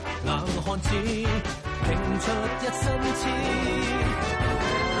硬漢子，拼出一身刺，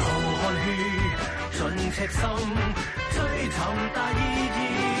流汗血，盡赤心，追尋大意義。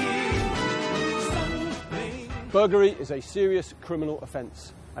 Burglary is a serious criminal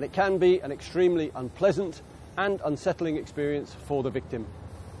offence, and it can be an extremely unpleasant and unsettling experience for the victim.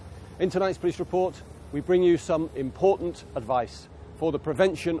 In tonight's police report, we bring you some important advice for the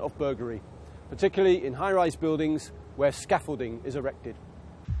prevention of burglary, particularly in high-rise buildings where scaffolding is erected.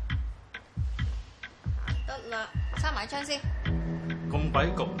 得啦，閂埋窗先。咁鬼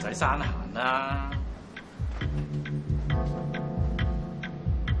焗唔使閂閒啦。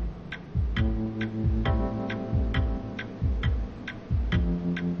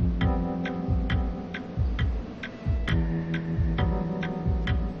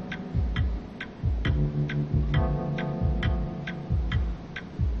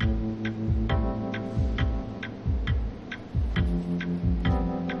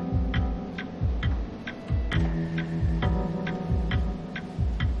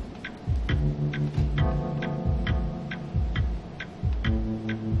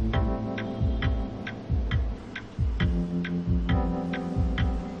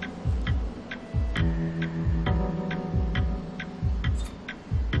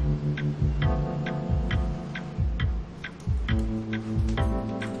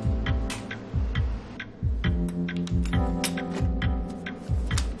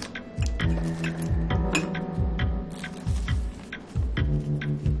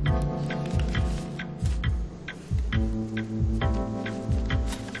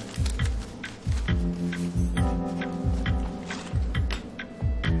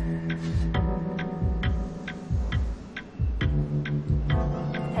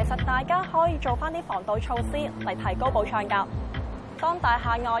 大家可以做翻啲防盜措施嚟提高保障㗎。當大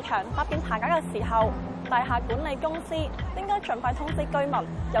廈外牆搭建棚架嘅時候，大廈管理公司應該盡快通知居民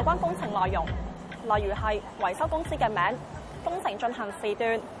有關工程內容，例如係維修公司嘅名、工程進行時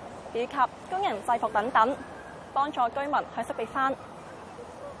段以及工人制服等等，幫助居民去識別翻。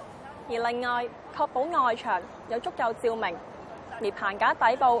而另外，確保外牆有足夠照明，而棚架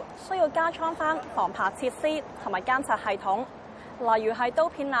底部需要加裝翻防爬設施同埋監察系統。 例如係刀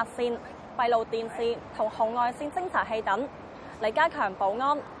片勒線、閉路電視同紅外線偵查器等，嚟加強保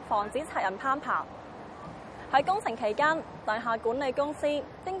安，防止賊人攀爬。喺工程期間，大廈管理公司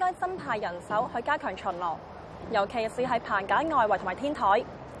應該增派人手去加強巡邏，尤其是係棚架外圍同埋天台。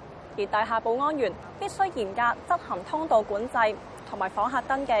而大廈保安員必須嚴格執行通道管制同埋訪客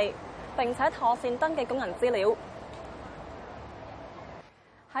登記，並且妥善登記工人資料。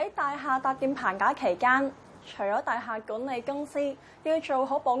喺大廈搭建棚架期間， 除咗大廈管理公司要做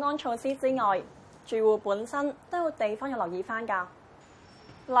好保安措施之外，住戶本身都有地方要留意翻㗎。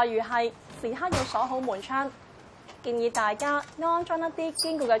例如係時刻要鎖好門窗，建議大家安裝一啲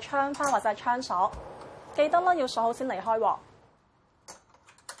堅固嘅窗花或者窗鎖，記得啦要鎖好先離開喎。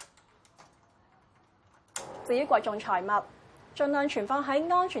至於貴重財物，盡量存放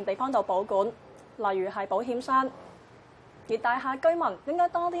喺安全地方度保管，例如係保險箱。而大廈居民應該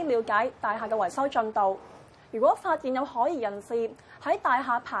多啲了解大廈嘅維修進度。 如果發現有可疑人士喺大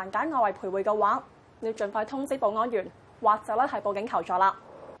廈棚架外圍徘徊嘅話，要盡快通知保安員，或者係報警求助啦。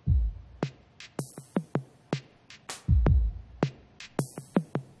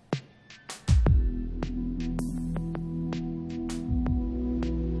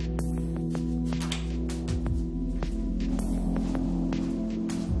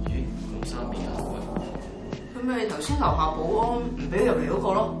咦？咁三邊啊？佢咪頭先樓下保安唔俾入嚟嗰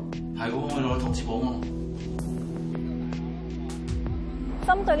個咯？係喎，我落去通知保安。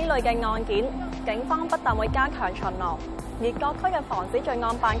 針對呢類嘅案件，警方不但會加強巡邏，而各區嘅防止罪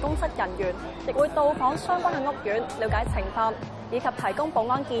案辦公室人員亦會到訪相關嘅屋苑，了解情況，以及提供保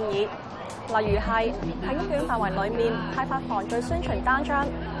安建議。例如係喺屋苑範圍裡面派發防罪宣傳單張，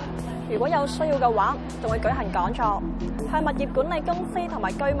如果有需要嘅話，仲會舉行講座，向物業管理公司同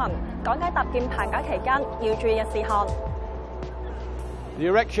埋居民講解搭建棚架期間要注意嘅事項。 The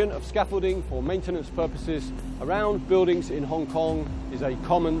erection of scaffolding for maintenance purposes around buildings in Hong Kong is a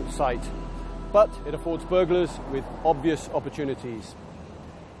common sight, but it affords burglars with obvious opportunities.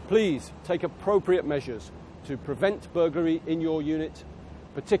 Please take appropriate measures to prevent burglary in your unit,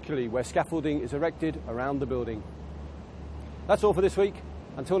 particularly where scaffolding is erected around the building. That's all for this week.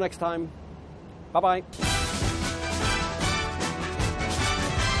 Until next time, bye-bye.